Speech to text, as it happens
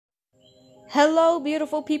Hello,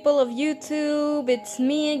 beautiful people of YouTube. It's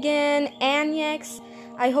me again, Anyex.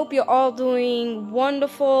 I hope you're all doing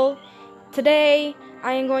wonderful. Today,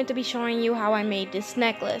 I am going to be showing you how I made this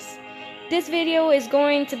necklace. This video is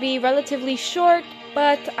going to be relatively short,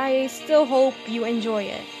 but I still hope you enjoy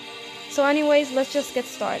it. So anyways, let's just get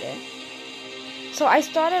started. So I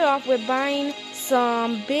started off with buying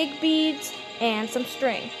some big beads and some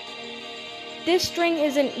string. This string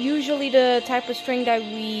isn't usually the type of string that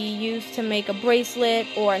we use to make a bracelet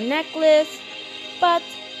or a necklace, but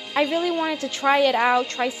I really wanted to try it out,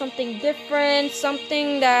 try something different,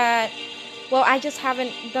 something that, well, I just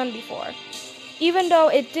haven't done before. Even though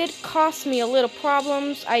it did cost me a little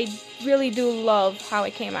problems, I really do love how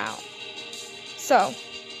it came out. So,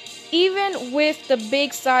 even with the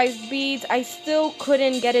big sized beads, I still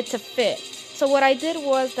couldn't get it to fit. So what I did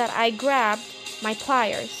was that I grabbed my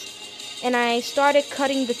pliers and I started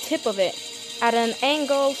cutting the tip of it at an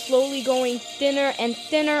angle, slowly going thinner and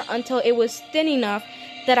thinner until it was thin enough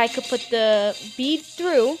that I could put the bead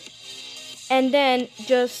through, and then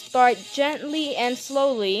just start gently and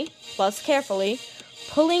slowly, plus carefully,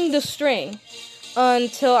 pulling the string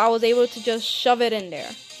until I was able to just shove it in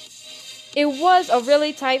there. It was a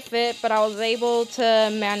really tight fit, but I was able to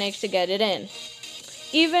manage to get it in.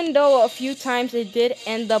 Even though a few times it did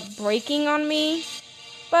end up breaking on me,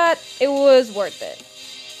 but it was worth it.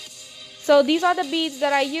 So these are the beads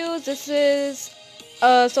that I used. This is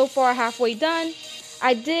so far halfway done.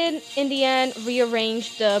 I did in the end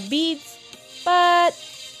rearrange the beads, but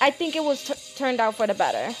I think it was turned out for the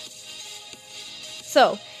better.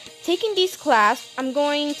 So taking these clasps, I'm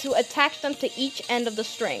going to attach them to each end of the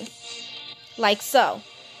string, like so.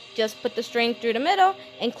 Just put the string through the middle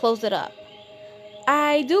and close it up.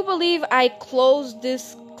 I do believe I closed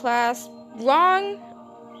this clasp wrong.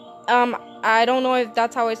 I don't know if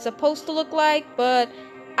that's how it's supposed to look like, but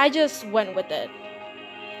I just went with it.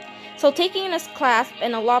 So taking this clasp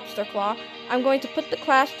and a lobster claw, I'm going to put the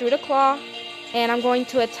clasp through the claw, and I'm going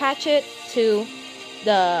to attach it to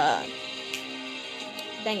the,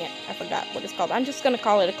 dang it, I forgot what it's called. I'm just going to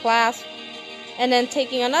call it a clasp. And then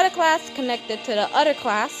taking another clasp, connect it to the other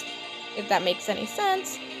clasp, if that makes any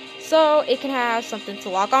sense, so it can have something to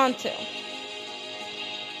lock onto.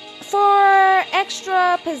 For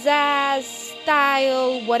extra pizzazz,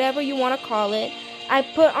 style, whatever you want to call it, I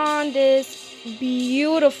put on this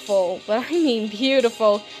beautiful, but I mean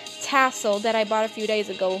beautiful, tassel that I bought a few days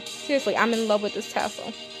ago. Seriously, I'm in love with this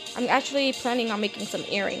tassel. I'm actually planning on making some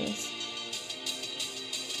earrings.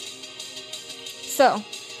 So,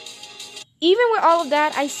 even with all of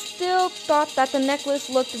that, I still thought that the necklace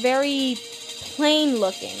looked very plain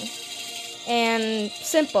looking and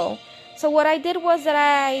simple. So what I did was that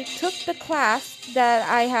I took the clasp that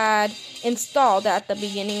I had installed at the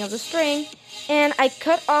beginning of the string, and I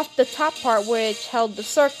cut off the top part which held the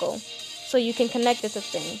circle so you can connect it to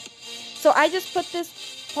things. So I just put this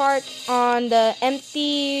part on the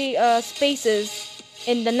empty spaces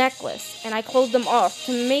in the necklace, and I closed them off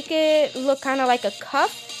to make it look kind of like a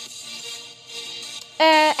cuff.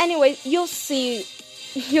 Anyway, you'll see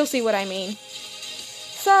what I mean.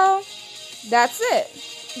 So that's it.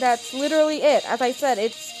 That's literally it. As I said,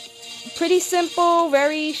 it's pretty simple,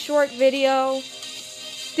 very short video.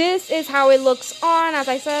 This is how it looks on. As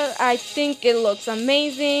I said, I think it looks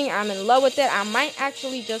amazing. I'm in love with it. I might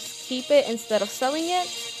actually just keep it instead of selling it.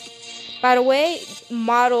 By the way,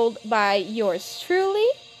 modeled by yours truly.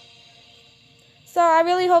 So I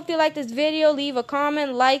really hope you like this video. Leave a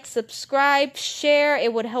comment, like, subscribe, share.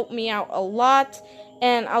 It would help me out a lot.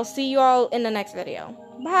 And I'll see you all in the next video.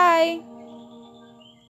 Bye!